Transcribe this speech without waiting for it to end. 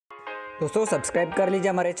दोस्तों सब्सक्राइब कर लीजिए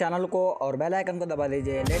हमारे चैनल को और बेल आइकन को दबा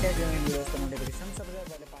दीजिए लेटेस्ट वीडियोस का नोटिफिकेशन सबसे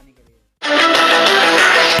पहले पाने के लिए।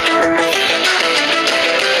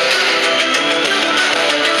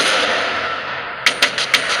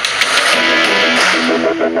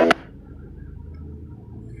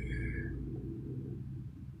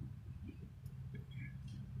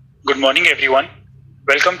 Good morning everyone.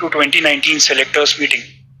 Welcome to 2019 Selectors Meeting.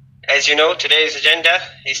 As you know, today's agenda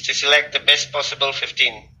is to select the best possible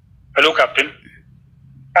 15. Hello Captain.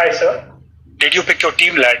 Hi sir. Did you pick your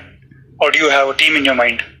team, lad? Or do you have a team in your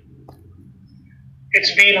mind?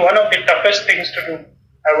 It's been one of the toughest things to do.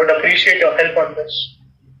 I would appreciate your help on this.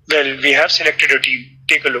 Well, we have selected a team.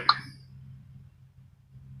 Take a look.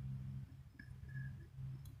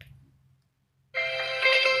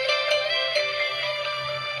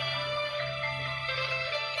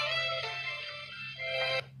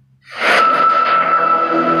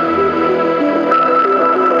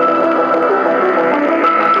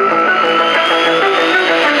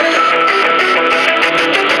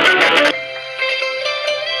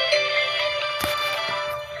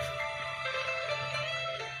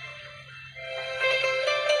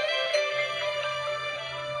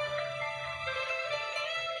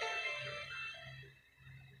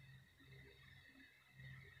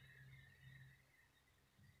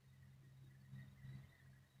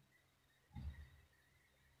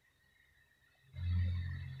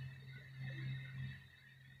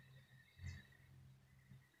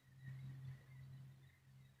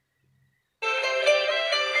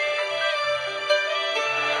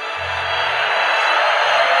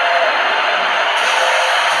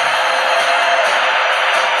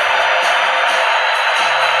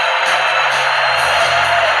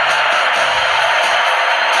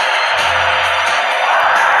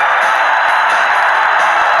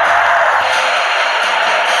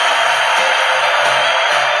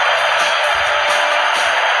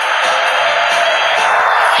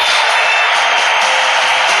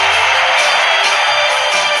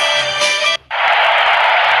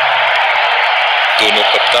 दोनों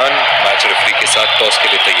कप्तान match referee के साथ toss के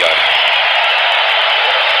लिए तैयार हैं।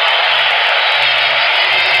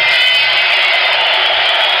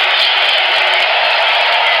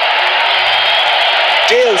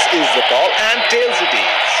 Tails is the call and tails it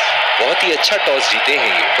is. बहुत ही अच्छा टॉस जीते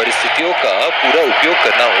हैं ये। परिस्थितियों का पूरा उपयोग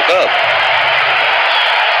करना होगा अब।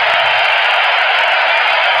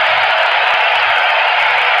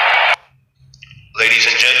 Ladies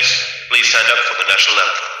and gents, please stand up for the national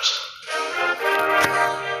anthems.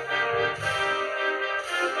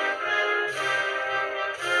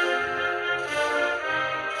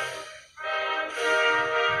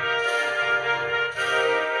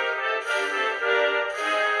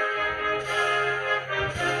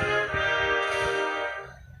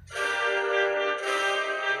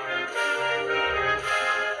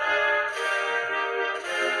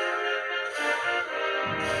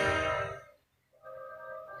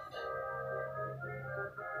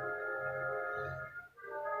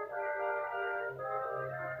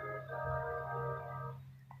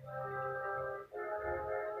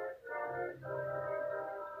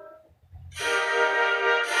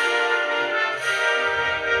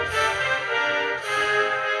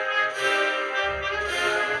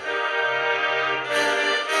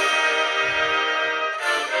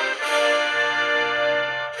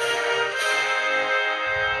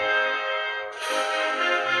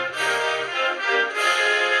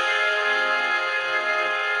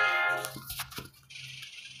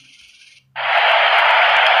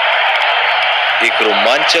 एक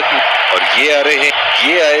रोमांचक और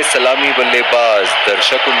ये आए सलामी बल्लेबाज।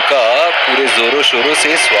 दर्शक उनका पूरे जोरों शोरों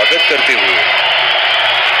से स्वागत करते हुए।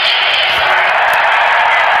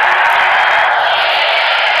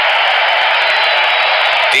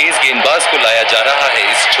 तेज गेंदबाज को लाया जा रहा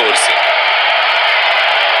है इस छोर से।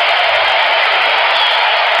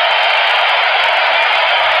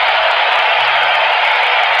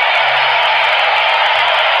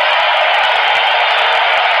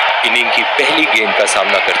 इनिंग की पहली गेंद का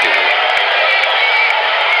सामना करते हुए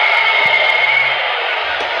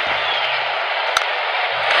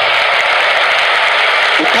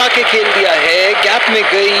उठा के खेल दिया है, गैप में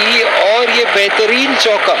गई और ये बेहतरीन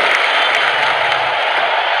चौका।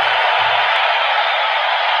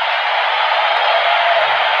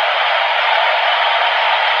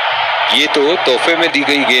 ये तो तोहफे में दी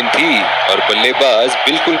गई गेंद थी और बल्लेबाज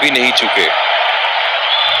बिल्कुल भी नहीं चुके।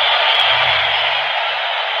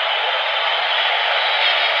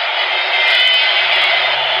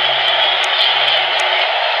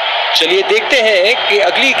 चलिए देखते हैं कि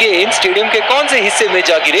अगली गेंद स्टेडियम के कौन से हिस्से में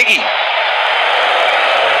जा गिरेगी।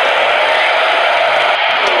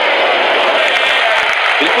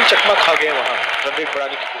 बिल्कुल चकमा खा गए वहां रन रेट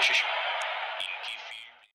बढ़ाने की कोशिश में।